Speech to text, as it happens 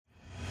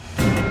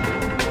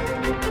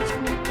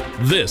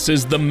This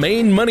is the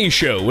Main Money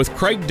Show with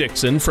Craig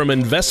Dixon from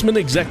Investment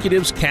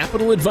Executives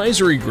Capital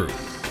Advisory Group.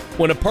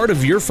 When a part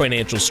of your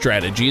financial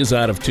strategy is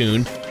out of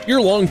tune, your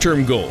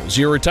long-term goals,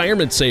 your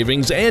retirement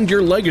savings, and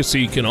your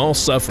legacy can all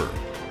suffer.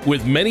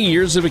 With many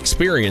years of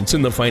experience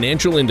in the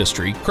financial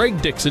industry,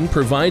 Craig Dixon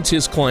provides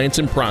his clients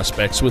and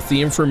prospects with the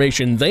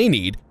information they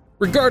need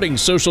regarding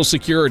Social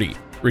Security,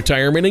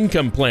 retirement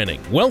income planning,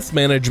 wealth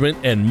management,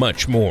 and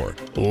much more.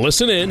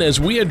 Listen in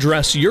as we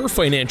address your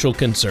financial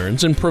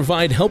concerns and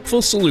provide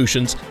helpful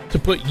solutions to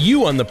put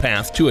you on the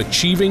path to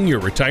achieving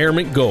your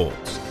retirement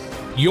goals.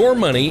 Your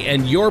money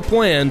and your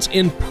plans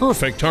in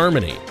perfect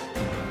harmony.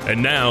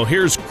 And now,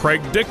 here's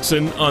Craig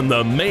Dixon on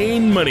the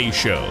Main Money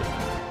Show.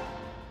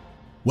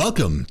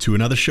 Welcome to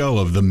another show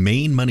of the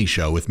Main Money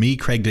Show with me,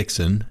 Craig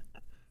Dixon,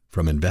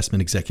 from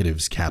Investment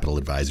Executives Capital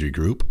Advisory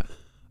Group,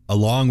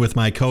 along with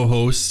my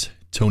co-host,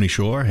 Tony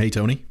Shore. Hey,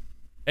 Tony.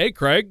 Hey,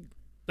 Craig.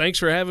 Thanks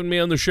for having me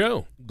on the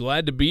show.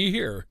 Glad to be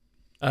here.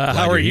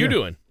 How are you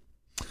doing?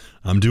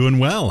 I'm doing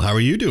well. How are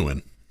you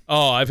doing?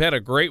 Oh, I've had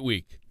a great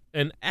week.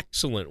 An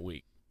excellent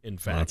week, in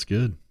fact. That's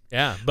good.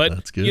 Yeah, but,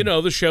 That's good. You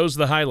know, the show's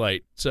the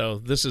highlight, so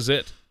this is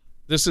it.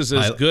 This is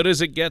as good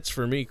as it gets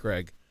for me,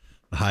 Craig.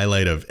 The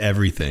highlight of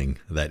everything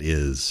that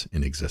is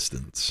in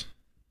existence.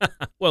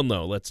 Well,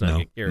 no, let's not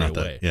get carried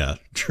away. Yeah,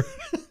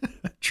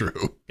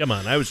 true. Come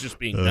on, I was just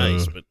being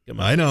nice, but come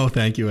on. I know,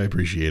 thank you, I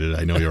appreciate it.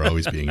 I know you're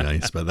always being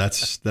nice, but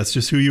that's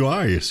just who you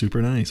are. You're super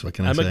nice. What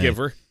can I say? I'm a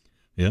giver.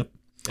 Yep.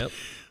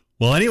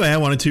 Well, anyway, I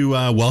wanted to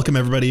welcome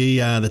everybody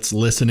that's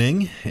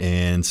listening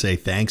and say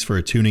thanks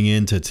for tuning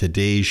in to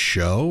today's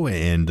show.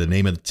 And the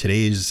name of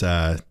today's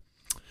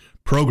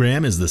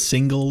program is The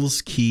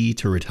Singles Key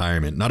to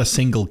Retirement. Not a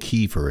single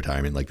key for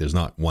retirement, like there's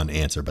not one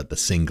answer, but the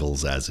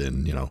singles as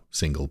in,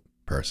 single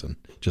person,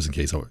 just in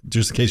case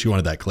you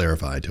wanted that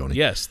clarified, Tony.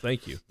 Yes,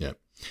 thank you.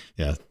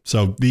 Yeah.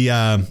 So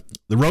the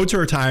road to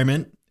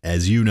retirement,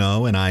 as you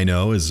know and I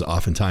know, is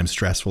oftentimes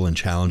stressful and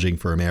challenging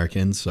for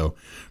Americans. So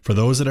for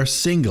those that are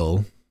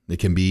single, it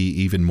can be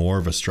even more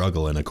of a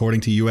struggle. And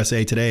according to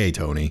USA Today,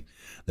 Tony,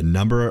 the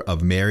number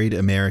of married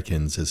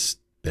Americans has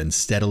been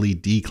steadily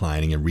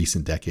declining in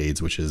recent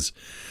decades, which has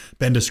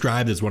been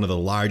described as one of the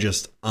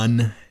largest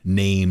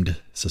unnamed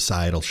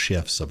societal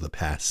shifts of the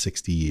past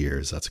 60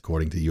 years. That's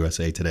according to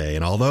USA Today.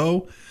 And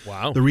although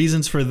the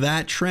reasons for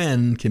that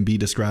trend can be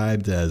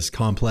described as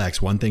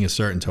complex, one thing is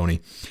certain,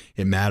 Tony,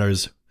 it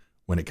matters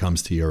when it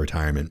comes to your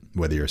retirement,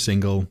 whether you're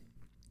single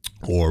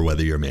or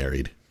whether you're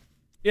married.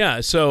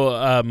 Yeah.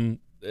 So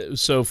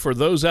for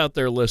those out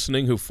there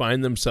listening who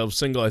find themselves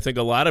single, I think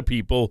a lot of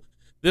people,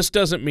 this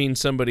doesn't mean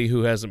somebody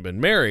who hasn't been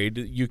married.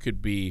 You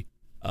could be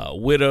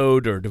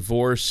widowed or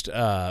divorced,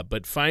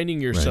 but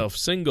finding yourself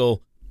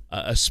single,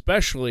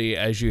 especially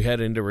as you head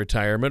into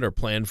retirement or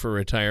plan for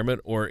retirement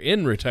or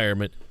in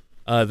retirement,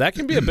 that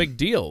can be a big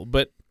deal.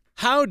 But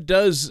how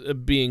does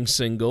being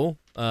single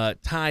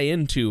tie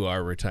into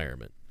our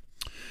retirement?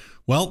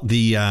 Well,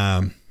 the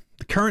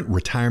current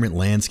retirement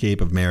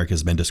landscape of America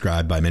has been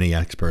described by many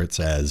experts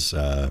as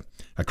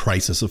a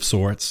crisis of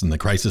sorts, and the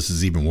crisis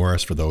is even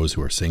worse for those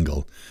who are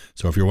single.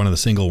 So if you're one of the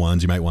single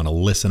ones, you might want to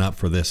listen up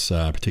for this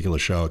particular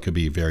show. It could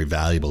be very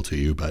valuable to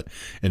you,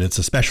 and it's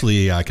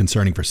especially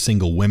concerning for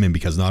single women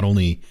because not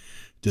only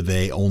do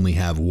they only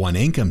have one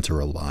income to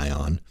rely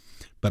on,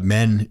 but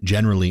men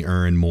generally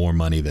earn more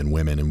money than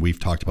women. And we've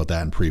talked about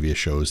that in previous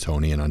shows,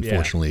 Tony, and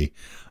unfortunately,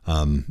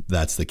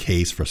 that's the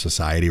case for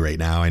society right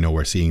now. I know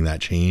we're seeing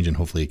that change, and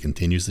hopefully it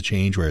continues to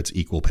change where it's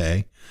equal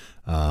pay.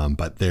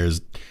 But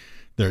there's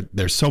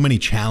so many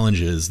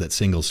challenges that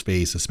singles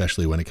face,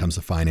 especially when it comes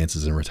to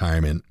finances and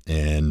retirement.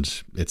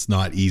 And it's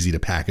not easy to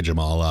package them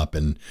all up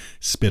and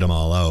spit them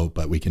all out,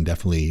 but we can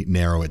definitely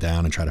narrow it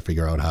down and try to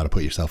figure out how to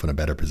put yourself in a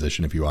better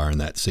position if you are in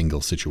that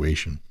single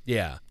situation.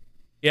 Yeah.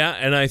 Yeah,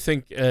 and I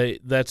think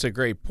that's a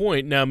great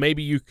point. Now,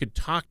 maybe you could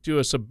talk to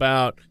us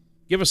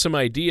give us some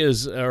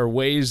ideas or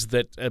ways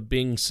that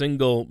being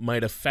single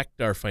might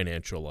affect our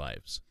financial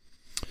lives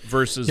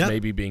versus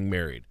maybe being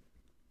married.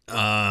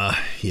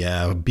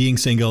 Being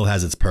single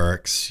has its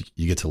perks.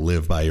 You get to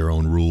live by your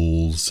own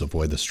rules,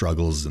 avoid the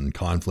struggles and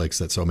conflicts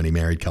that so many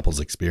married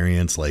couples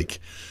experience, like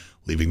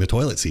leaving the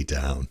toilet seat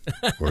down,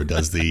 or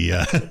does the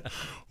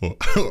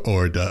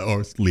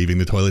or leaving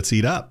the toilet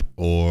seat up,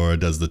 or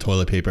does the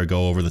toilet paper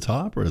go over the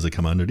top, or does it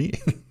come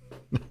underneath?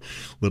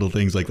 Little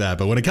things like that.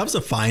 But when it comes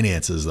to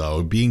finances,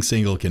 though, being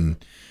single can,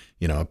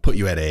 put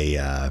you at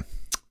a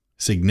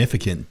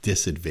significant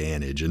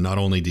disadvantage. And not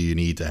only do you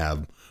need to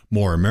have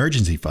more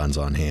emergency funds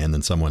on hand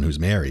than someone who's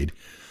married,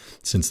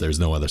 since there's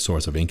no other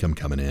source of income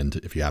coming in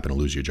if you happen to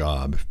lose your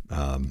job.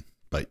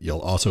 But you'll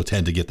also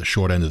tend to get the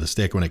short end of the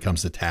stick when it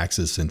comes to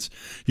taxes, since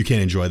you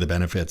can't enjoy the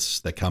benefits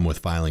that come with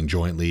filing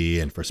jointly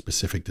and for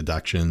specific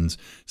deductions,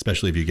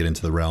 especially if you get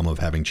into the realm of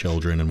having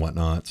children and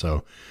whatnot.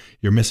 So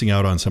you're missing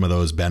out on some of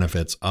those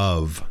benefits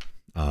of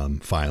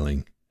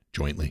filing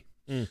jointly.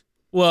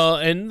 Well,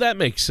 and that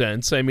makes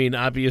sense. I mean,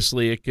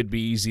 obviously, it could be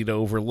easy to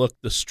overlook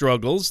the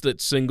struggles that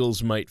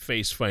singles might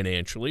face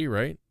financially,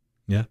 right?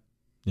 Yeah.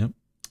 Yep.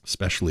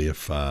 Especially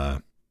if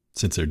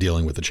since they're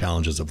dealing with the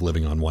challenges of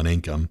living on one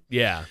income.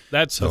 Yeah,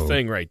 that's the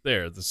thing right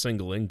there, the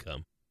single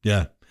income.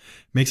 Yeah,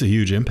 makes a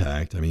huge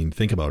impact. I mean,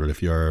 think about it.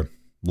 If you're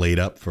laid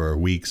up for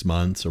weeks,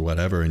 months, or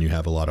whatever, and you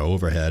have a lot of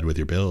overhead with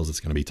your bills, it's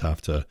going to be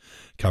tough to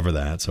cover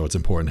that. So it's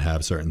important to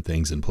have certain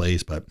things in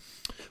place. But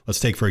let's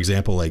take, for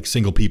example, like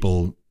single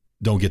people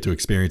don't get to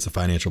experience the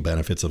financial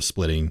benefits of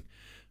splitting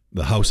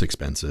the house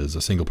expenses.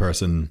 A single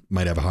person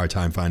might have a hard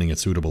time finding a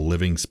suitable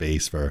living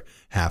space for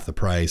half the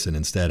price and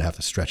instead have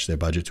to stretch their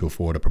budget to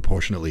afford a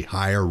proportionately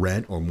higher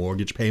rent or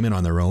mortgage payment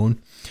on their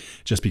own,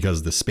 just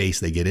because the space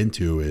they get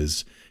into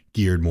is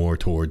geared more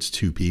towards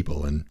two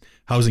people. And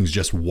housing is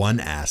just one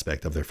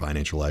aspect of their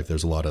financial life.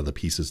 There's a lot of other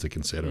pieces to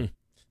consider.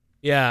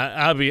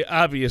 Yeah,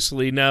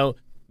 obviously. Now,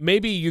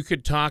 maybe you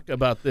could talk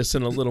about this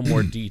in a little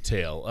more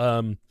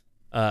detail,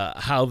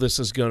 how this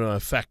is going to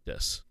affect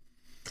us.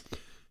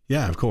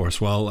 Yeah, of course.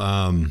 Well,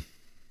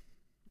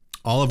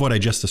 all of what I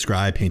just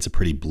described paints a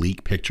pretty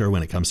bleak picture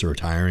when it comes to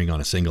retiring on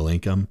a single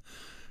income.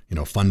 You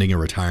know, funding a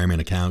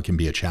retirement account can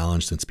be a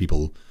challenge since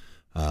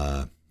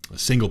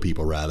single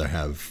people rather,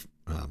 have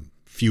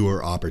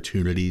fewer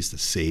opportunities to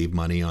save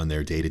money on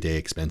their day-to-day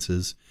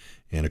expenses.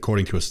 And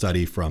according to a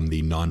study from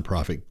the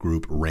nonprofit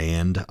group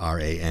RAND,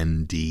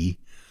 R-A-N-D,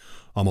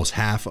 almost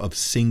half of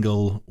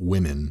single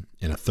women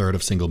and a third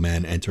of single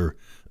men enter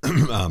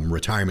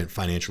retirement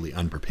financially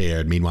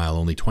unprepared. Meanwhile,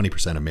 only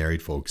 20% of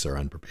married folks are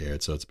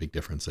unprepared. So it's a big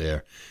difference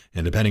there.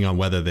 And depending on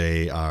whether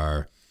they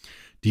are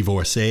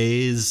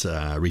divorcees,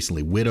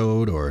 recently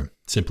widowed, or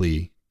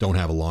simply don't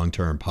have a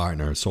long-term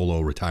partner,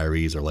 solo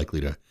retirees are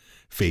likely to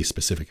face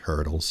specific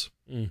hurdles.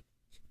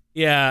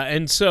 Yeah,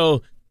 and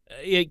so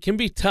it can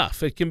be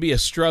tough. It can be a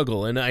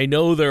struggle. And I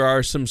know there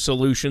are some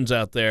solutions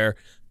out there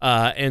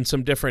and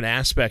some different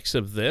aspects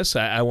of this.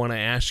 I want to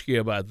ask you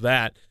about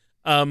that.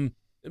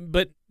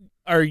 But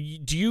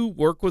do you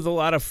work with a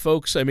lot of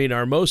folks? I mean,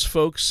 are most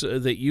folks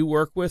that you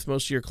work with,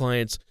 most of your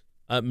clients,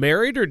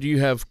 married, or do you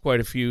have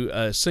quite a few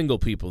single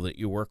people that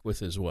you work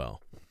with as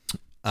well?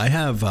 I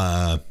have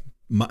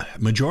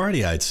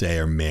majority, I'd say,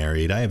 are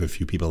married. I have a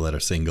few people that are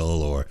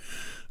single, or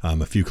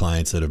a few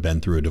clients that have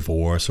been through a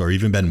divorce or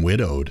even been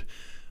widowed.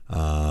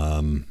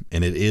 And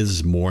it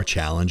is more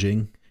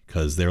challenging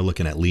because they're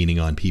looking at leaning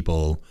on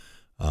people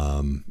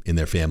in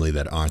their family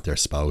that aren't their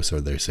spouse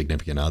or their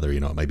significant other. You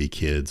know, it might be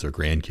kids or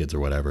grandkids or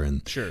whatever.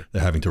 And sure,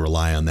 they're having to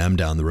rely on them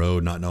down the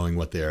road, not knowing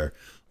what their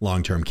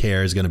long-term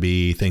care is going to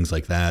be, things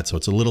like that. So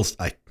it's a little,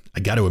 I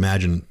got to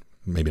imagine,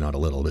 maybe not a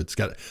little, but it's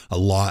got a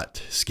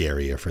lot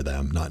scarier for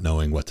them, not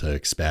knowing what to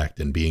expect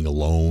and being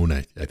alone.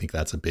 I think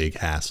that's a big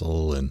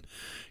hassle and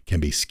can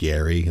be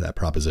scary, that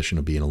proposition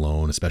of being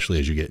alone, especially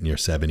as you get in your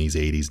 70s,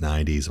 80s,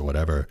 90s, or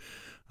whatever.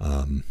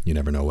 You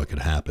never know what could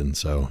happen.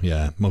 So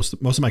yeah, most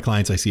of my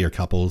clients I see are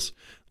couples,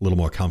 a little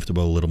more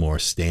comfortable, a little more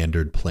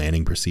standard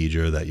planning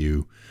procedure that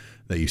you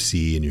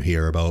see and you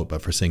hear about.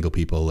 But for single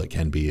people, it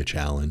can be a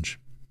challenge.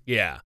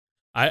 Yeah,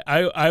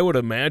 I would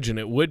imagine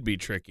it would be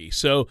tricky.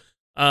 So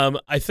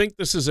I think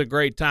this is a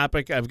great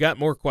topic. I've got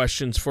more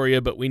questions for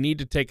you, but we need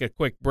to take a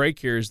quick break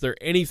here. Is there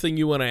anything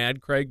you want to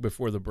add, Craig,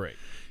 before the break?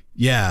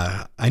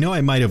 Yeah, I know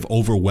I might have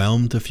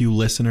overwhelmed a few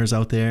listeners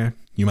out there.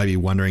 You might be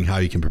wondering how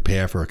you can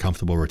prepare for a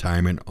comfortable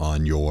retirement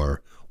on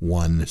your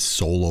one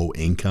solo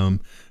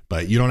income,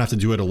 but you don't have to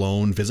do it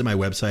alone. Visit my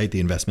website,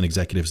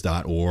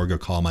 theinvestmentexecutives.org, or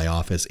call my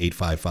office,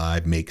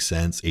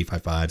 855-MAKES-SENSE,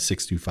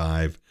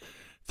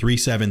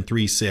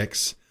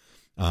 855-625-3736.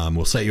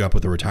 We'll set you up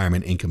with a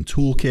retirement income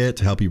toolkit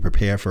to help you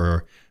prepare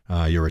for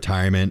your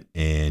retirement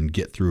and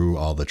get through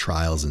all the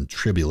trials and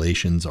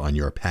tribulations on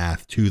your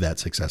path to that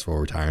successful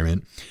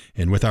retirement.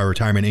 And with our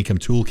retirement income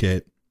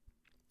toolkit,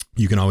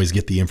 you can always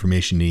get the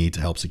information you need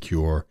to help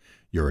secure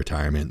your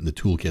retirement. The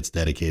toolkit's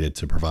dedicated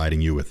to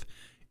providing you with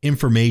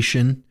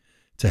information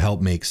to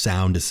help make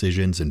sound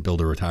decisions and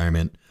build a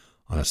retirement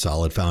on a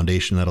solid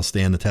foundation that'll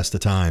stand the test of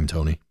time,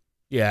 Tony.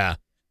 Yeah.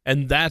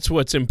 And that's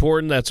what's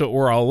important. That's what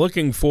we're all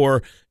looking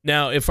for.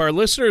 Now, if our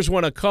listeners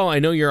want to call, I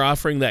know you're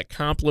offering that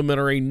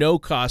complimentary, no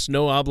cost,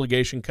 no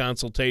obligation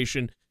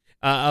consultation,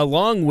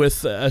 along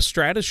with a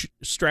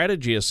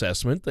strategy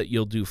assessment that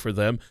you'll do for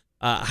them.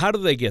 How do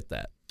they get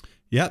that?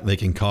 Yeah, they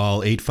can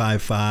call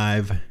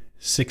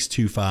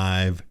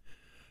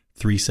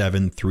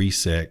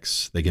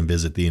 855-625-3736. They can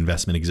visit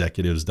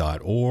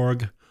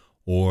theinvestmentexecutives.org,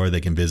 or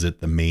they can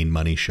visit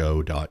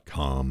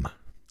themainmoneyshow.com.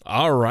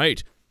 All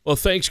right. Well,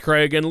 thanks,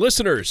 Craig. And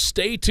listeners,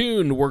 stay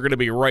tuned. We're going to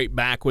be right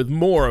back with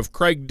more of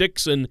Craig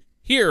Dixon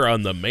here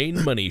on The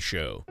Main Money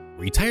Show.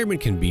 Retirement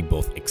can be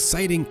both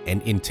exciting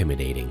and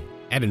intimidating.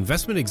 At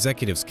Investment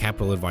Executives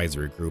Capital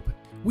Advisory Group,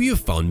 we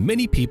have found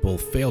many people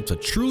fail to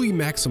truly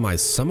maximize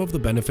some of the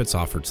benefits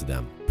offered to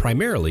them,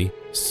 primarily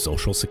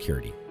Social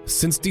Security.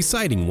 Since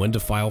deciding when to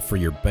file for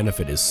your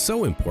benefit is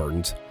so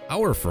important,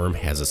 our firm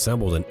has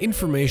assembled an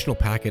informational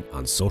packet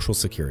on Social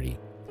Security.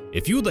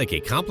 If you would like a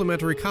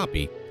complimentary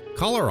copy,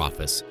 call our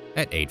office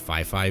at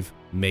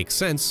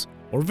 855-MAKES-SENSE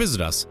or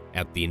visit us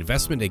at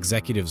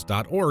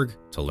theinvestmentexecutives.org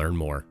to learn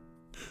more.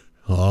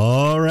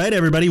 All right,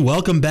 everybody.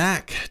 Welcome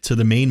back to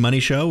the Main Money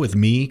Show with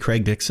me,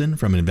 Craig Dixon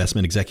from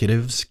Investment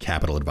Executives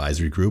Capital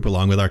Advisory Group,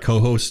 along with our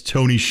co-host,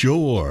 Tony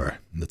Shore.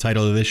 The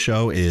title of this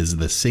show is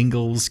The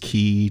Single's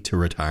Key to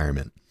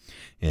Retirement.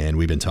 And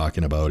we've been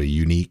talking about a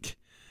unique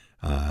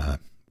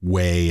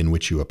way in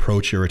which you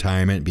approach your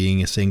retirement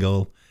being a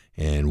single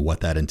and what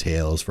that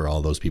entails for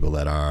all those people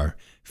that are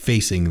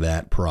facing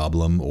that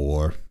problem,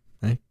 or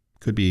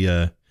could be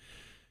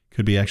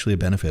actually a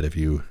benefit if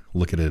you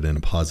look at it in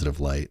a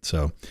positive light.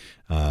 So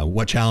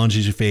what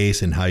challenges you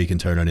face and how you can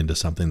turn it into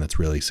something that's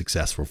really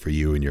successful for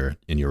you in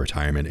your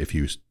retirement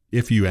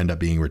if you end up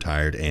being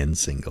retired and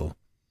single.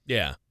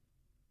 Yeah.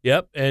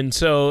 Yep. And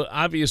so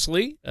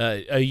obviously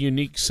a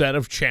unique set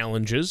of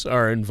challenges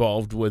are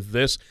involved with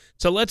this.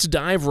 So let's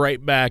dive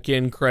right back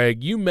in,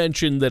 Craig. You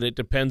mentioned that it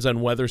depends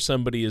on whether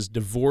somebody is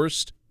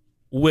divorced,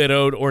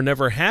 widowed, or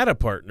never had a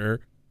partner.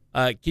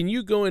 Can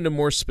you go into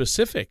more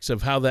specifics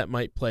of how that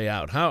might play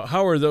out?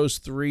 How are those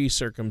three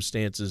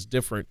circumstances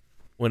different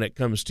when it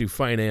comes to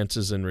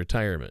finances and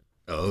retirement?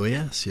 Oh,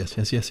 yes.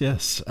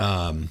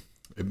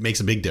 It makes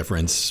a big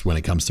difference when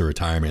it comes to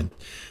retirement.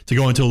 To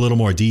go into a little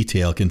more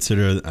detail,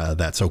 consider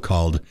that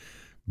so-called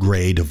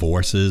gray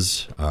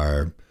divorces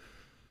are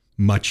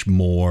much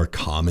more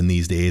common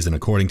these days. And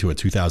according to a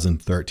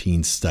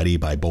 2013 study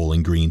by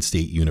Bowling Green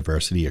State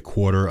University, a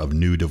quarter of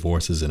new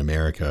divorces in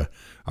America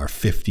are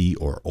 50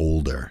 or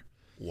older.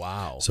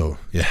 Wow. So,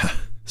 yeah.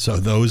 So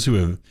those who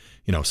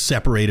have,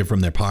 separated from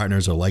their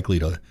partners are likely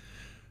to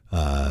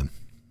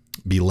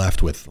be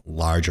left with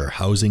larger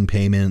housing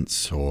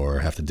payments or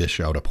have to dish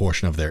out a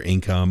portion of their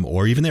income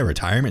or even their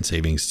retirement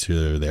savings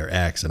to their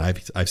ex. And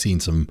I've seen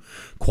some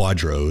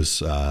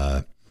quadros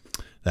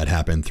that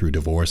happen through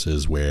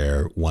divorces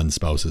where one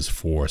spouse is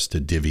forced to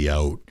divvy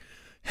out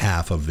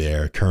half of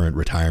their current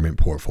retirement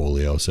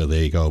portfolio. So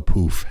there you go,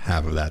 poof,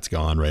 half of that's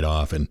gone right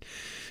off. And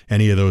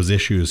any of those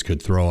issues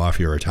could throw off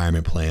your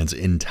retirement plans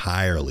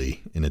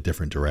entirely in a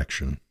different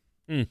direction.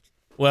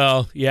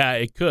 Well, yeah,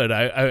 it could.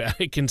 I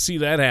can see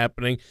that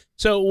happening.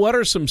 So what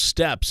are some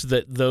steps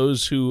that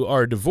those who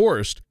are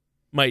divorced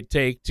might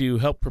take to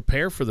help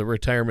prepare for the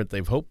retirement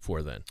they've hoped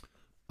for then?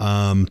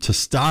 To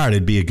start,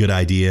 it'd be a good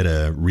idea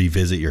to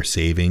revisit your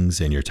savings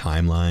and your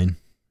timeline.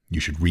 You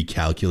should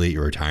recalculate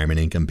your retirement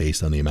income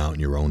based on the amount in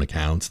your own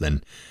accounts,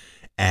 then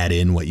add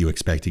in what you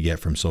expect to get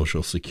from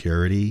Social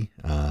Security.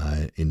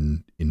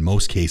 In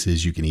most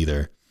cases, you can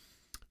either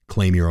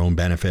claim your own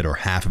benefit or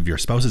half of your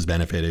spouse's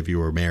benefit if you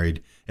were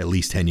married at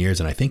least 10 years.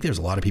 And I think there's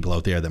a lot of people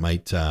out there that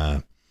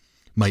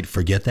might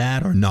forget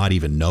that or not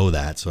even know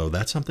that. So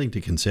that's something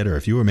to consider.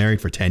 If you were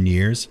married for 10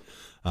 years,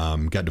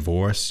 got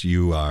divorced,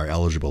 you are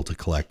eligible to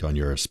collect on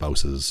your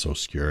spouse's Social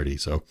Security.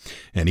 So,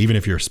 and even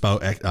if your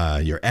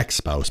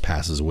ex-spouse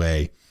passes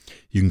away,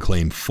 you can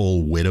claim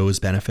full widow's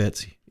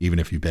benefits, even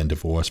if you've been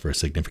divorced for a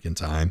significant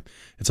time.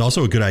 It's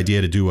also a good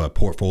idea to do a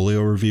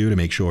portfolio review to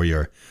make sure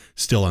you're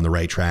still on the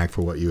right track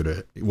for what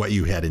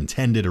you had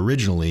intended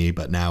originally,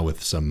 but now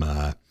with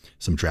some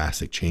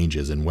drastic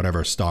changes. And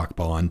whatever stock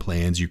bond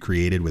plans you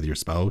created with your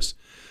spouse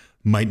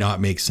might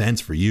not make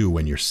sense for you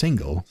when you're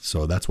single.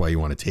 So that's why you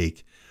want to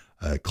take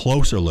a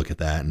closer look at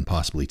that and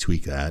possibly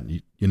tweak that.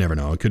 You never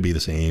know. It could be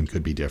the same,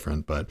 could be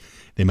different, but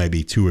they might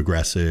be too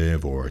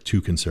aggressive or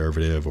too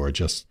conservative or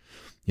just,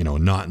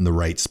 not in the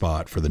right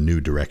spot for the new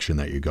direction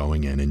that you're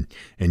going in.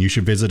 And you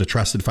should visit a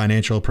trusted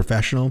financial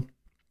professional.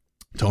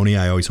 Tony,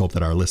 I always hope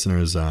that our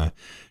listeners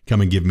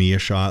come and give me a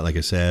shot. Like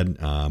I said,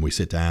 we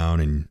sit down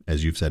and,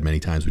 as you've said many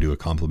times, we do a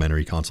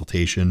complimentary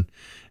consultation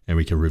and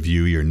we can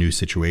review your new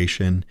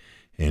situation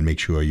and make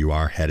sure you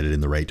are headed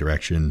in the right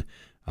direction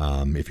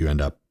if you end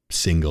up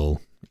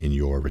single in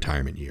your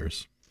retirement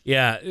years.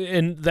 Yeah,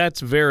 and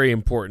that's very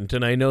important.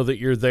 And I know that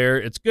you're there.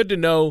 It's good to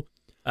know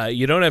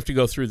you don't have to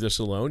go through this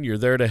alone. You're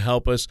there to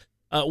help us.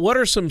 What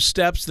are some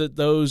steps that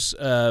those,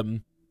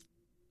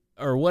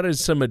 or what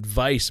is some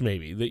advice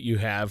maybe that you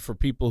have for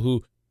people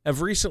who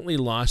have recently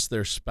lost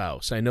their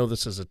spouse? I know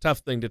this is a tough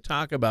thing to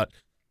talk about,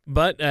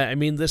 but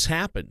this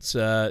happens.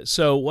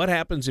 So what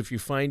happens if you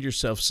find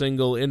yourself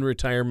single in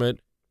retirement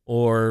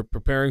or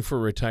preparing for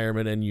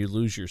retirement and you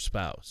lose your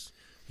spouse?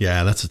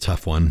 Yeah, that's a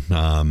tough one.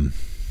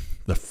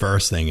 The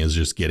first thing is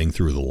just getting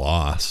through the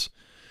loss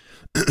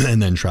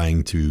and then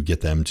trying to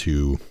get them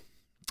to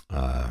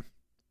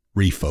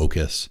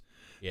refocus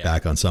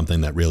back on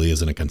something that really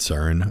isn't a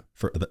concern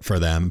for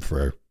them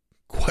for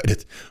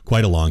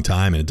quite a long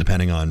time. And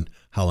depending on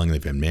how long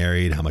they've been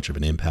married, how much of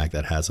an impact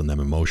that has on them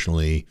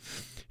emotionally,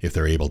 if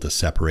they're able to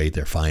separate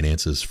their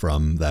finances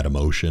from that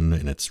emotion.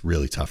 And it's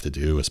really tough to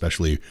do,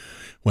 especially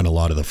when a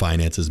lot of the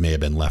finances may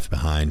have been left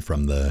behind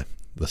from the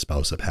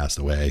spouse that passed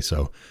away.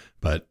 So,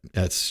 but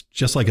it's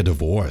just like a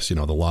divorce,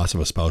 the loss of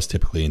a spouse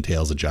typically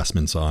entails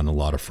adjustments on a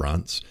lot of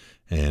fronts,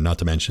 and not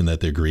to mention that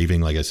they're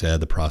grieving. Like I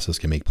said, the process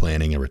can make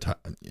planning a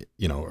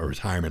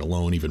retirement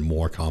alone even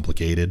more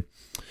complicated.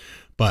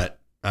 But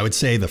I would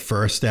say the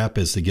first step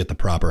is to get the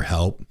proper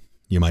help.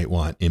 You might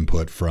want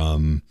input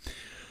from,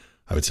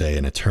 I would say,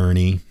 an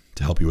attorney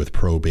to help you with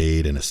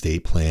probate and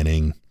estate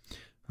planning,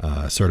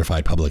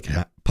 certified public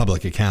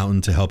public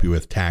accountant to help you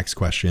with tax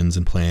questions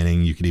and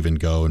planning. You could even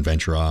go and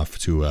venture off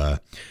to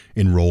a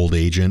enrolled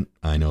agent.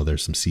 I know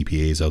there's some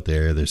CPAs out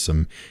there. There's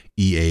some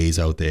EAs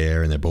out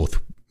there, and they're both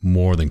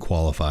more than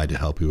qualified to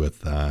help you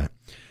with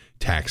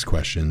tax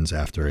questions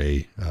after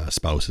a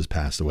spouse has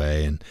passed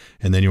away. And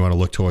then you want to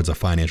look towards a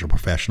financial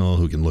professional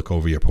who can look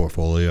over your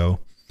portfolio,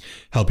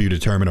 help you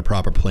determine a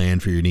proper plan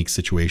for your unique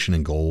situation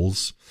and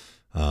goals.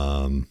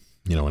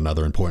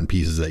 Another important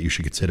piece is that you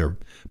should consider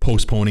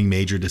postponing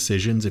major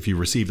decisions. If you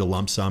received a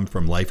lump sum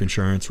from life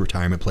insurance,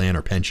 retirement plan,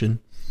 or pension,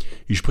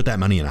 you should put that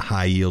money in a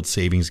high yield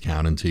savings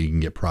account until you can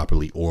get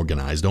properly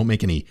organized. Don't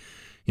make any,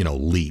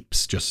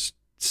 leaps. Just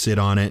sit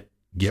on it,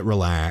 get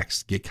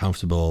relaxed, get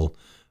comfortable,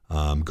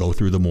 go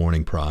through the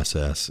mourning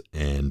process,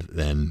 and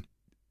then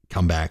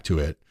come back to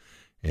it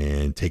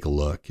and take a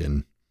look.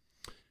 And,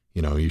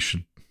 you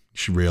should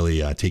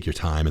really take your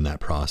time in that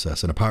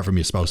process. And apart from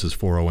your spouse's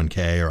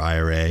 401k or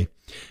IRA,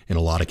 in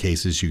a lot of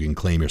cases, you can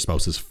claim your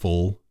spouse's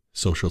full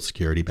Social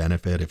Security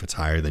benefit if it's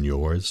higher than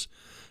yours.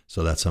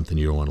 So that's something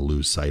you don't want to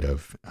lose sight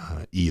of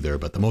either.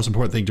 But the most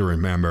important thing to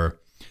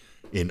remember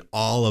in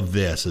all of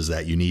this is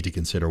that you need to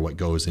consider what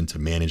goes into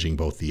managing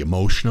both the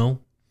emotional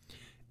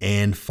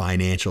and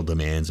financial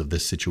demands of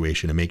this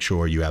situation and make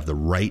sure you have the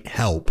right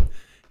help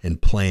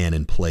and plan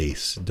in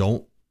place.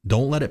 Don't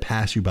let it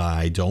pass you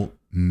by. Don't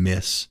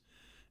miss,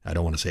 I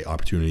don't want to say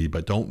opportunity,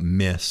 but don't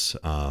miss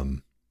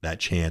that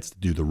chance to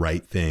do the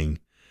right thing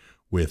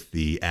with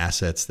the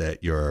assets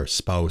that your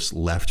spouse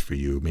left for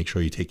you. Make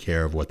sure you take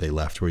care of what they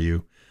left for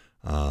you,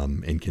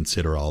 and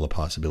consider all the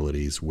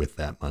possibilities with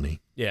that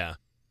money. Yeah.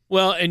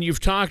 Well, and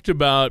you've talked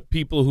about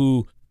people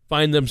who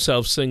find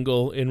themselves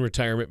single in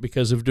retirement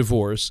because of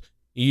divorce.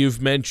 You've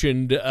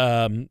mentioned,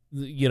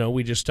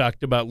 we just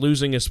talked about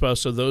losing a spouse.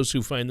 So those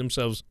who find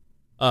themselves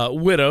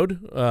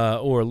widowed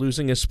or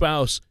losing a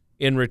spouse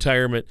in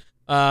retirement.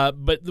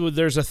 But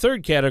there's a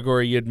third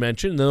category you'd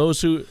mentioned,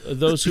 those who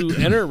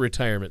enter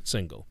retirement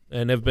single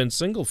and have been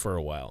single for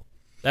a while.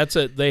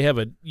 They have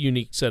a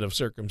unique set of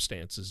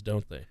circumstances,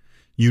 don't they?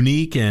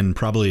 Unique and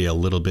probably a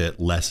little bit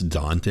less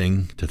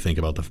daunting to think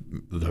about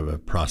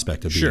the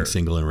prospect of being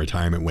single in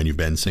retirement. When you've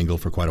been single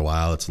for quite a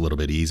while, it's a little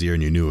bit easier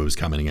and you knew it was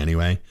coming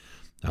anyway.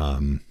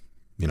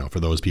 For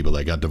those people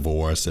that got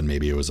divorced and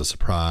maybe it was a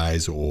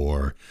surprise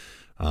or,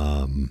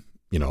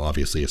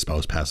 obviously a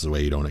spouse passes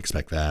away, you don't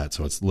expect that.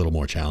 So it's a little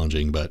more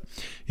challenging. But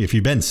if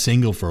you've been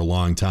single for a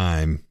long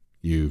time,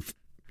 you've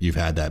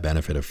had that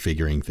benefit of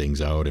figuring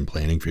things out and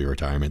planning for your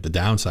retirement. The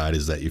downside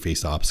is that you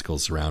face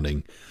obstacles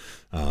surrounding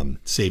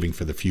saving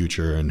for the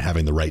future and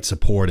having the right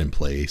support in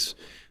place.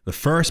 The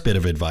first bit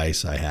of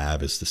advice I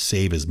have is to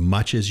save as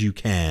much as you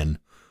can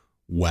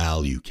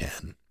while you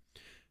can.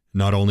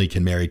 Not only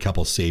can married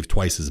couples save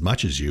twice as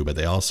much as you, but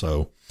they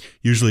also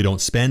usually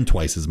don't spend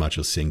twice as much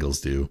as singles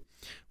do.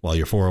 While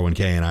your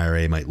 401k and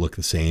IRA might look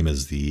the same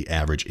as the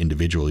average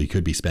individual, you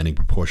could be spending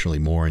proportionally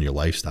more in your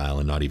lifestyle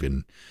and not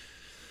even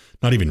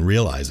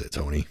realize it,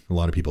 Tony. A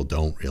lot of people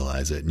don't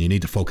realize it. And you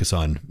need to focus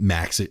on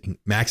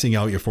maxing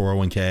out your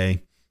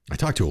 401k. I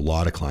talk to a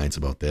lot of clients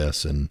about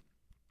this, and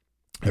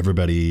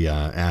everybody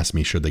asks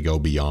me, should they go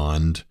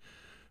beyond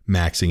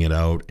maxing it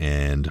out?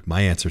 And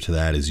my answer to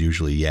that is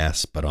usually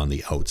yes, but on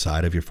the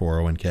outside of your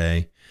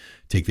 401k.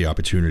 Take the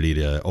opportunity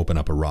to open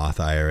up a Roth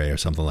IRA or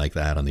something like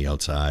that on the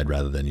outside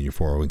rather than in your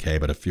 401k.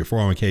 But if your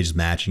 401k is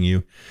matching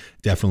you,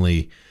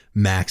 definitely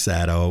max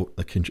that out,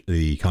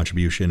 the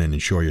contribution, and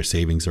ensure your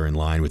savings are in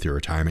line with your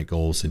retirement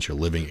goals, since your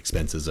living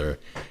expenses are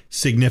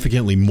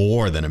significantly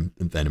more than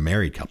a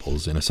married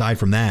couple's. And aside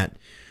from that,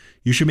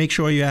 you should make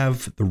sure you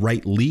have the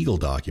right legal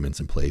documents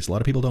in place. A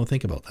lot of people don't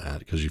think about that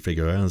because you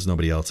figure, there's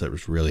nobody else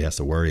that really has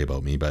to worry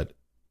about me. But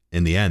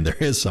in the end, there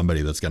is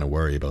somebody that's going to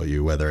worry about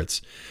you, whether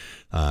it's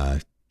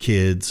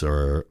kids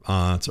or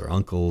aunts or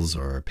uncles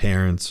or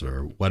parents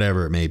or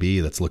whatever it may be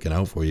that's looking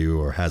out for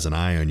you or has an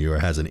eye on you or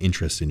has an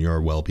interest in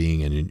your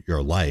well-being and in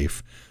your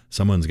life.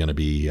 Someone's going to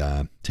be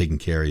taking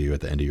care of you at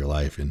the end of your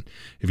life. And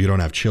if you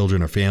don't have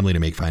children or family to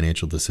make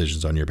financial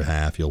decisions on your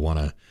behalf, you'll want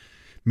to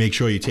make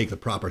sure you take the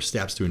proper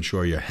steps to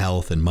ensure your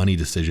health and money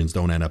decisions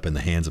don't end up in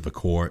the hands of a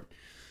court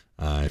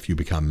if you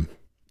become,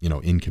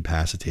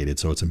 incapacitated.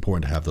 So it's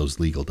important to have those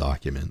legal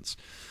documents.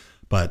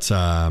 But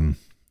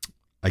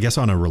I guess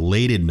on a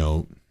related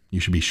note, you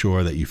should be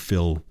sure that you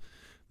fill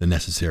the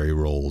necessary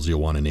roles.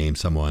 You'll want to name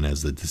someone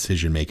as the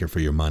decision maker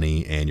for your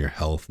money and your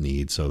health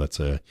needs. So that's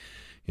a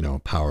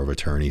power of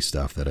attorney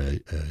stuff that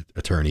a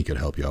attorney could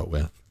help you out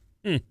with.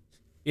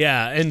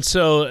 Yeah, and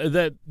so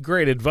that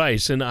great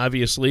advice, and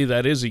obviously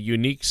that is a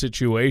unique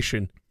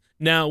situation.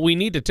 Now, we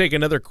need to take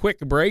another quick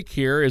break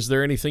here. Is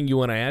there anything you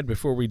want to add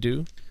before we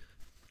do?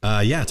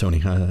 Yeah,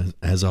 Tony,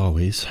 as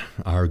always,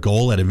 our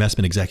goal at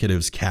Investment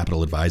Executives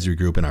Capital Advisory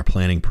Group in our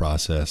planning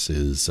process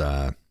is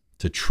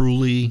to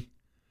truly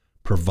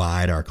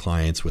provide our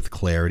clients with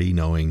clarity,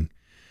 knowing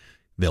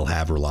they'll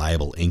have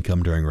reliable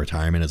income during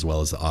retirement, as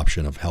well as the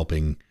option of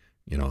helping,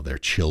 their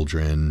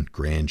children,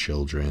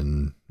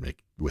 grandchildren,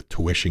 with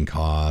tuition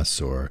costs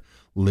or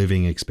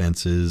living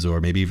expenses, or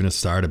maybe even to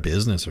start a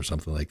business or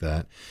something like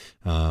that.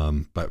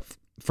 But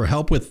for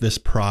help with this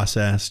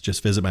process,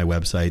 just visit my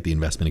website,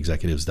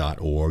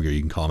 theinvestmentexecutives.org, or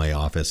you can call my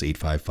office,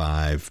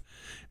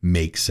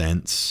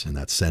 855-MAKE-SENSE, and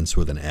that's sense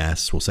with an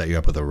S. We'll set you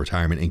up with a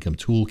retirement income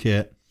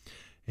toolkit,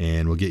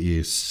 and we'll get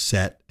you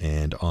set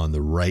and on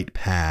the right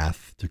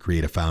path to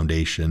create a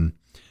foundation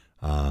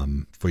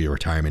for your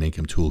retirement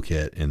income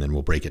toolkit. And then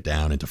we'll break it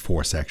down into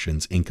 4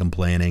 sections: income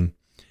planning,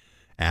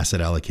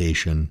 asset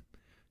allocation,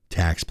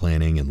 tax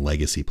planning, and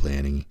legacy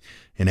planning.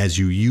 And as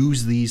you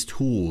use these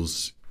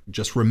tools,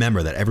 just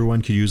remember that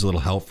everyone could use a little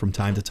help from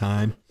time to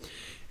time,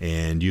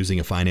 and using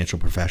a financial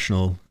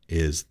professional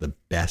is the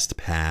best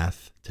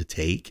path to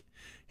take.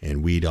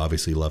 And we'd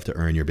obviously love to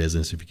earn your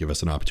business. If you give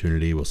us an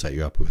opportunity, we'll set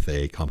you up with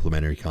a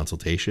complimentary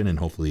consultation and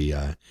hopefully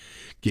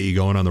get you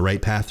going on the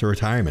right path to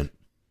retirement.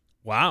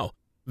 Wow.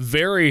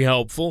 Very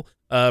helpful.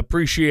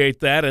 Appreciate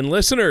that. And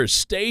listeners,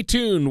 stay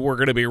tuned. We're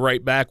going to be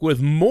right back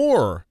with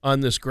more on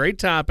this great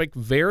topic,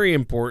 very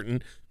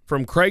important,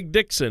 from Craig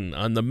Dixon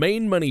on The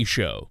Main Money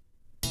Show.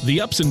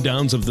 The ups and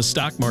downs of the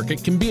stock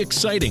market can be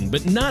exciting,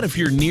 but not if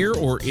you're near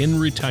or in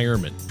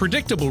retirement.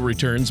 Predictable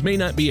returns may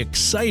not be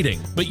exciting,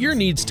 but your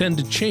needs tend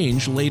to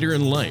change later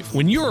in life.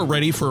 When you are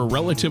ready for a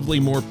relatively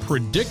more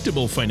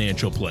predictable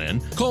financial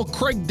plan, call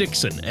Craig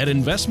Dixon at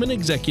Investment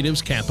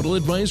Executives Capital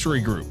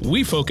Advisory Group.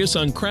 We focus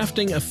on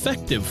crafting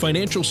effective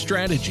financial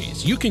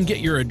strategies. You can get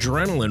your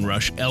adrenaline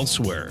rush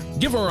elsewhere.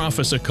 Give our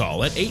office a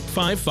call at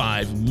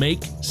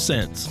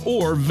 855-MAKE-SENSE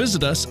or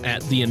visit us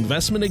at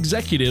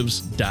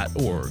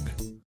theinvestmentexecutives.org.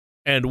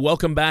 And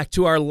welcome back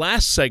to our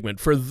last segment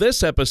for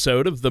this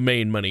episode of The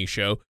Main Money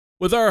Show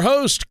with our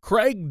host,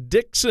 Craig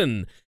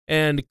Dixon.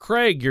 And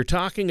Craig, you're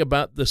talking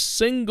about the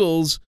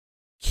singles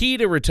key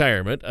to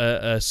retirement,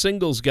 a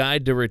singles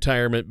guide to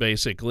retirement,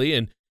 basically.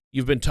 And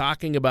you've been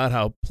talking about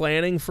how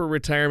planning for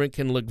retirement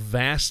can look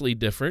vastly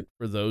different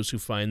for those who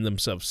find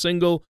themselves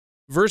single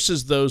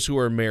versus those who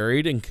are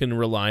married and can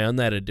rely on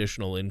that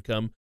additional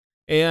income.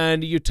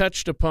 And you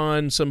touched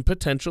upon some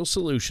potential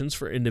solutions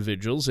for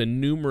individuals in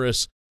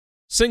numerous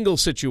single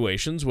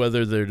situations,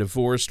 whether they're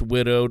divorced,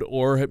 widowed,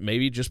 or have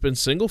maybe just been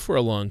single for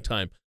a long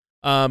time.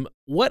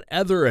 What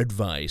other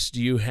advice do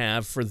you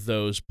have for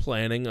those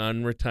planning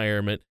on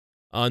retirement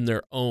on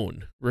their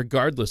own,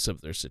 regardless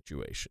of their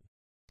situation?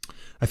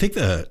 I think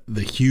the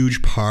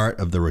huge part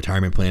of the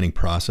retirement planning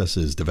process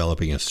is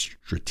developing a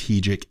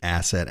strategic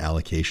asset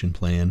allocation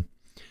plan.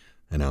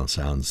 I know it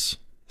sounds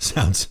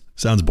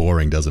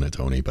boring, doesn't it,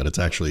 Tony? But it's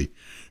actually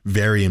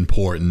very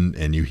important,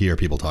 and you hear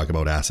people talk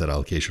about asset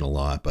allocation a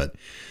lot, but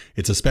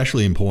it's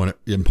especially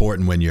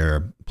important when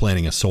you're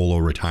planning a solo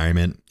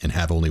retirement and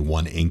have only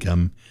one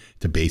income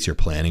to base your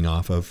planning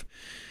off of.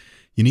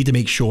 You need to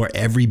make sure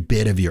every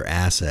bit of your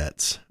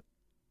assets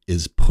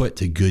is put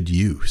to good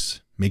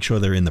use. Make sure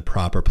they're in the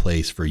proper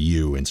place for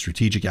you, and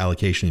strategic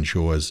allocation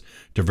ensures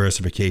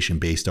diversification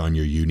based on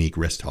your unique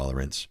risk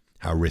tolerance.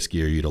 How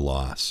risky are you to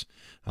loss?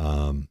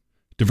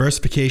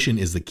 Diversification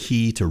is the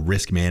key to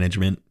risk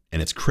management,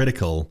 and it's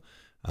critical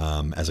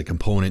as a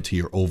component to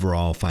your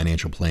overall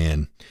financial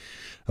plan.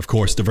 Of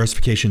course,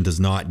 diversification does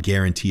not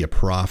guarantee a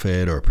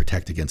profit or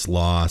protect against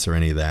loss or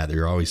any of that.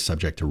 You're always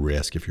subject to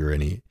risk if you're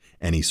any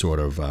sort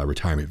of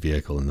retirement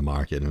vehicle in the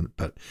market.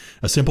 But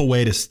a simple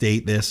way to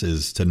state this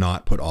is to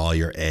not put all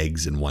your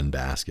eggs in one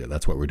basket.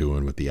 That's what we're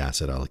doing with the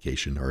asset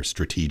allocation, or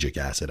strategic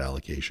asset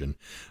allocation.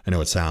 I know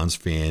it sounds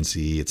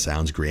fancy, it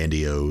sounds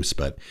grandiose,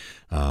 but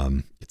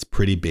it's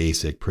pretty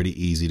basic,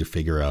 pretty easy to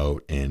figure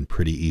out, and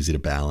pretty easy to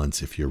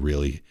balance if you're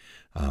really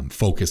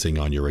focusing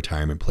on your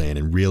retirement plan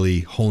and really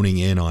honing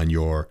in on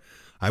your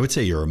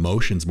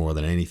emotions more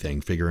than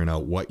anything, figuring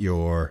out what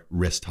your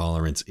risk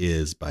tolerance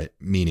is, by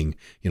meaning,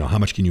 how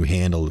much can you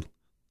handle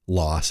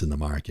loss in the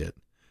market?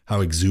 How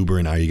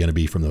exuberant are you going to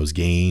be from those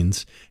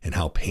gains, and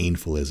how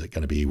painful is it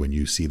going to be when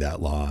you see that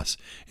loss?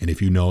 And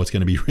if you know it's going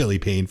to be really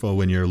painful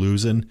when you're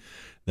losing,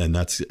 then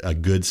that's a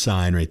good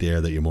sign right there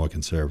that you're more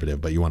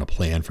conservative, but you want to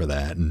plan for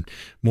that. And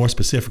more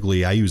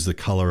specifically, I use the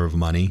color of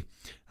money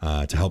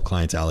to help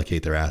clients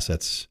allocate their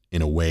assets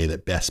in a way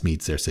that best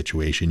meets their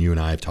situation. You and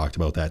I have talked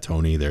about that,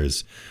 Tony.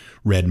 There's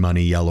red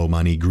money, yellow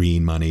money,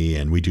 green money,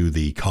 and we do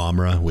the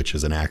COMRA, which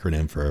is an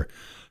acronym for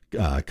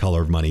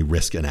color of money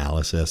risk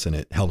analysis, and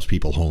it helps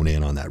people hone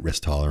in on that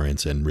risk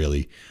tolerance and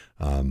really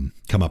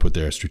come up with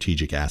their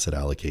strategic asset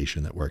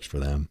allocation that works for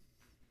them.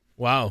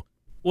 Wow.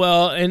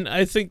 Well, and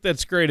I think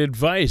that's great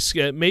advice.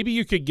 Maybe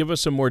you could give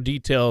us a more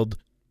detailed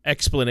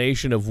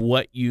explanation of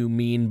what you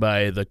mean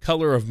by the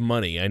color of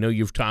money. I know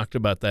you've talked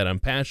about that on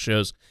past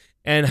shows.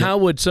 And how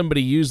would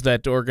somebody use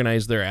that to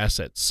organize their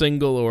assets,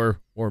 single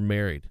or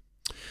married?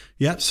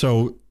 Yeah,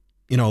 so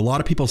a lot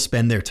of people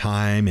spend their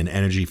time and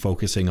energy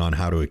focusing on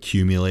how to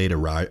accumulate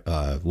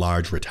a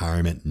large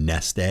retirement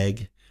nest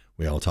egg.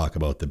 We all talk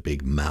about the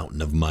big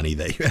mountain of money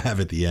that you have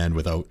at the end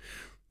without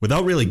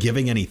really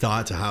giving any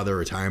thought to how their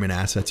retirement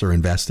assets are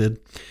invested.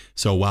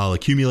 So while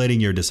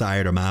accumulating your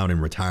desired amount in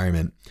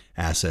retirement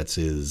assets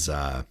is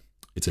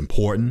it's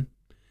important,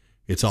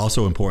 it's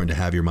also important to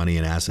have your money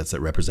in assets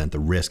that represent the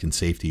risk and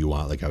safety you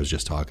want, like I was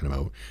just talking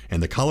about.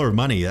 And the color of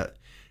money,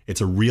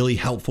 it's a really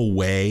helpful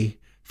way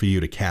for you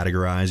to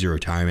categorize your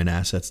retirement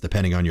assets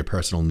depending on your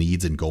personal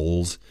needs and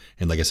goals.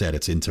 And like I said,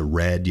 it's into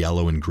red,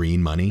 yellow, and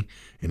green money.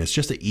 And it's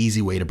just an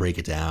easy way to break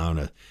it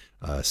down,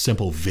 a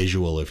simple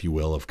visual, if you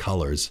will, of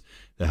colors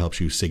that helps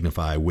you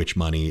signify which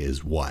money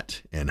is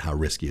what and how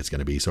risky it's going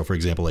to be. So for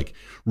example, like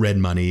red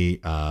money,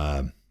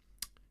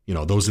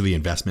 those are the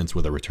investments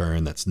with a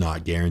return that's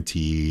not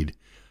guaranteed,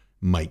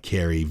 might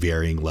carry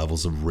varying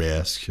levels of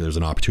risk. There's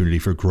an opportunity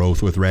for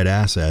growth with red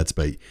assets,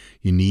 but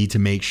you need to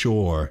make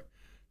sure,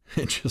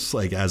 just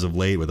like as of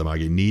late with the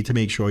market, you need to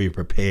make sure you're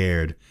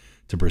prepared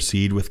to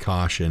proceed with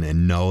caution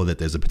and know that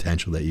there's a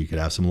potential that you could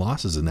have some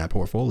losses in that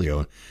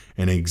portfolio.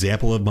 An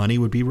example of money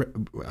would be,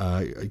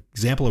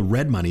 example of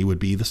red money would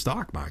be the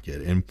stock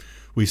market. And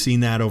we've seen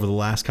that over the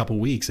last couple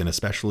of weeks, and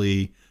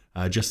especially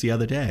just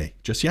yesterday,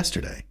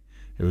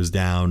 it was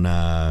down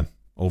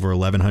over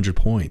 1,100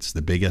 points,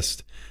 the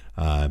biggest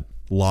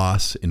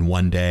loss in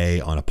one day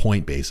on a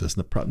point basis,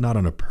 not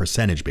on a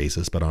percentage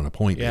basis, but on a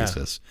point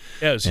basis.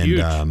 Yeah, it's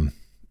huge.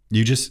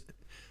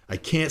 I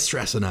can't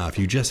stress enough,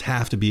 you just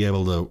have to be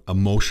able to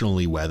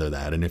emotionally weather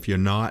that. And if you're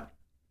not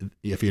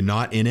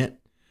in it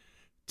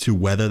to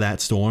weather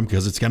that storm,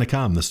 because it's going to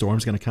come, the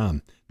storm's going to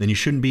come, then you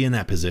shouldn't be in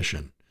that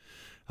position.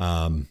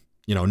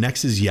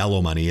 Next is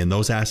yellow money, and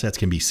those assets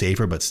can be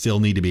safer, but still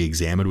need to be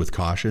examined with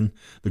caution.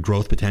 The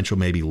growth potential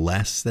may be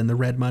less than the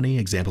red money.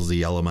 Examples of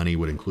yellow money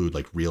would include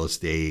like real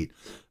estate,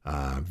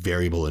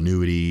 variable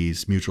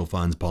annuities, mutual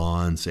funds,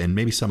 bonds, and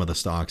maybe some of the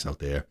stocks out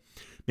there.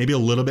 Maybe a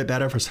little bit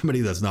better for somebody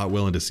that's not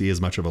willing to see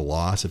as much of a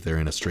loss if they're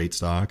in a straight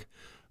stock,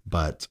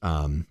 but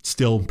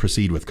still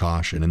proceed with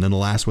caution. And then the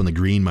last one, the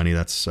green money,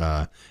 that's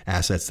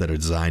assets that are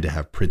designed to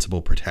have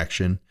principal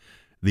protection.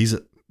 These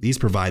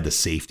provide the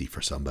safety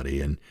for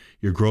somebody, and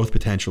your growth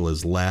potential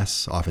is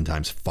less,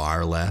 oftentimes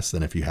far less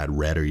than if you had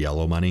red or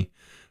yellow money.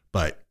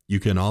 But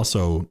you can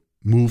also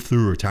move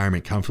through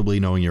retirement comfortably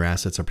knowing your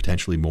assets are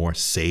potentially more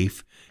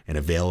safe and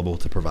available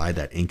to provide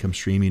that income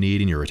stream you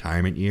need in your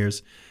retirement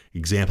years.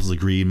 Examples of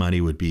green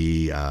money would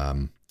be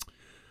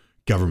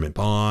government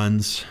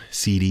bonds,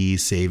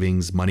 CDs,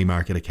 savings, money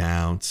market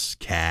accounts,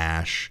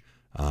 cash.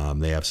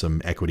 They have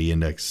some equity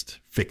indexed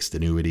fixed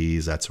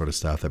annuities, that sort of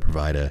stuff that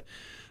provide a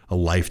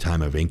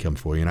lifetime of income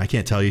for you. And I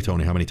can't tell you,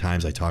 Tony, how many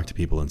times I talk to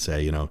people and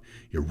say,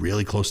 you're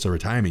really close to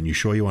retirement. You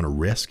sure you want to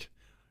risk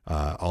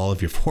all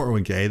of your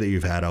 401k that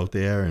you've had out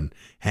there and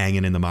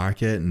hanging in the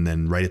market, and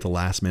then right at the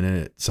last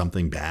minute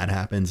something bad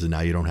happens and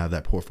now you don't have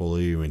that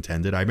portfolio you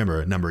intended? I remember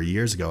a number of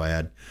years ago I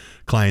had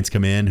clients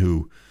come in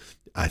who,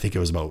 I think it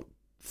was about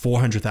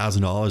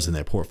 $400,000 in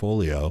their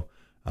portfolio,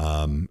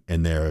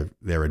 and their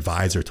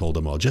advisor told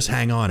them, well, just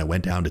hang on, it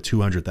went down to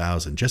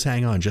 200,000. Just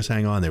hang on.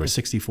 They were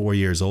 64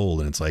 years old,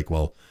 and it's like,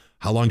 well,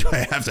 how long do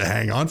I have to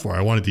hang on for?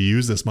 I wanted to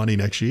use this money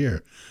next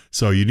year.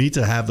 So you need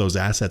to have those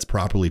assets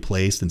properly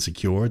placed and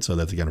secured so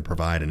that they're going to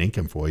provide an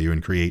income for you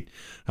and create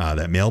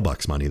that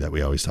mailbox money that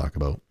we always talk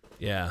about.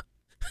 Yeah.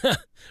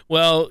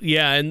 Well,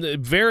 yeah, and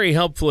very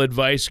helpful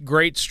advice,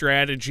 great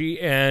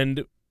strategy,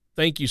 and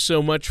thank you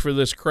so much for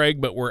this, Craig,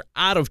 but we're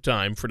out of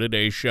time for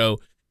today's show.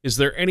 Is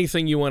there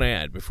anything you want to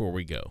add before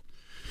we go?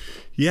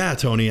 Yeah,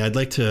 Tony, I'd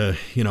like to,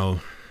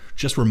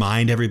 just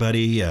remind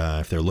everybody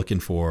if they're looking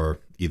for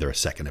either a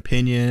second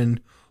opinion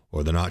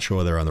or they're not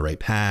sure they're on the right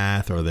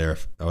path or they're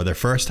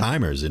first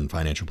timers in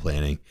financial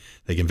planning,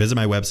 they can visit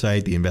my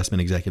website,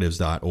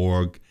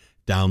 theinvestmentexecutives.org,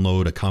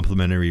 download a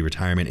complimentary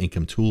retirement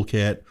income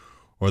toolkit,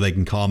 or they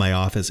can call my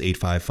office,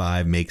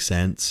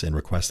 855-MAKE-SENSE, and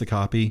request a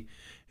copy.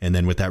 And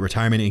then with that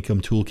retirement income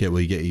toolkit,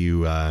 we'll get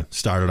you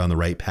started on the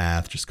right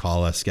path. Just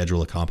call us,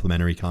 schedule a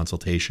complimentary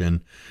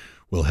consultation.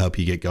 We'll help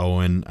you get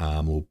going.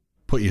 We'll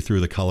put you through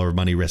the color of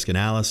money risk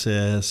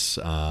analysis.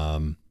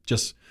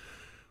 Just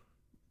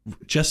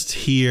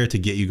here to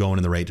get you going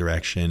in the right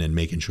direction and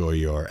making sure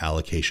your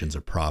allocations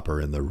are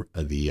proper in the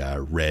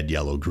red,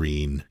 yellow,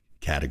 green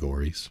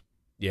categories.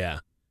 Yeah.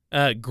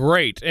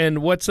 Great.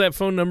 And what's that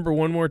phone number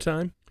one more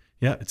time?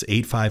 Yeah, it's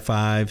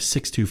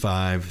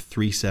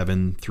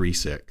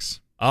 855-625-3736.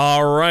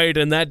 All right,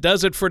 and that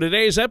does it for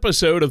today's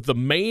episode of The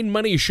Main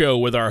Money Show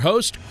with our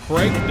host,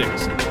 Craig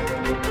Dixon.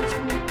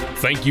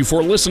 Thank you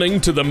for listening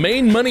to The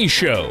Main Money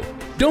Show.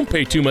 Don't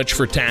pay too much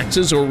for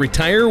taxes or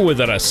retire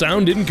without a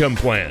sound income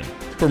plan.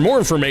 For more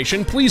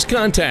information, please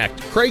contact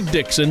Craig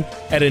Dixon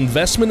at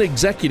Investment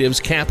Executives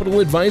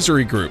Capital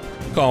Advisory Group.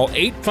 Call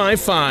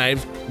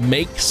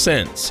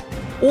 855-MAKE-SENSE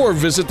or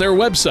visit their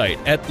website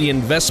at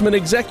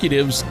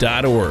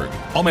theinvestmentexecutives.org.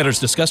 All matters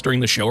discussed during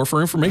the show are for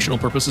informational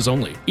purposes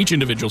only. Each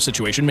individual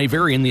situation may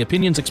vary, and the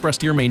opinions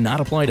expressed here may not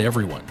apply to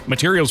everyone.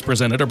 Materials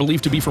presented are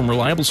believed to be from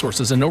reliable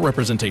sources, and no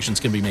representations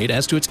can be made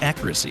as to its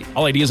accuracy.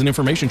 All ideas and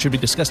information should be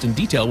discussed in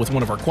detail with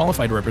one of our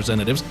qualified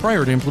representatives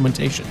prior to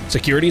implementation.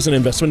 Securities and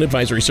investment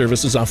advisory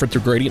services offered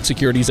through Gradient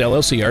Securities,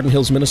 LLC, Arden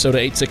Hills, Minnesota,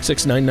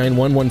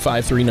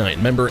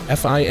 866-991-1539. Member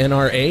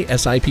FINRA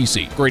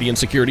SIPC. Gradient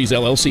Securities,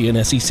 LLC,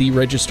 an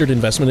SEC-registered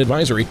investment Investment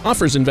Advisory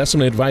offers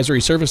investment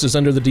advisory services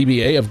under the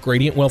DBA of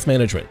Gradient Wealth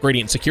Management.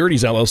 Gradient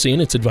Securities LLC and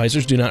its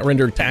advisors do not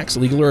render tax,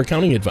 legal, or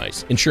accounting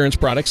advice. Insurance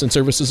products and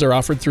services are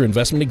offered through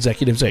Investment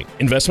Executives Inc.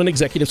 Investment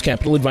Executives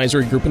Capital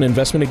Advisory Group and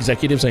Investment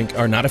Executives Inc.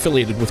 are not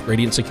affiliated with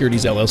Gradient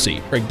Securities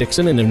LLC. Craig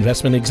Dixon and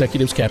Investment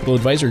Executives Capital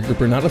Advisory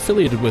Group are not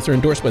affiliated with or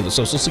endorsed by the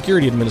Social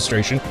Security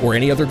Administration or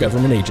any other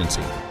government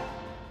agency.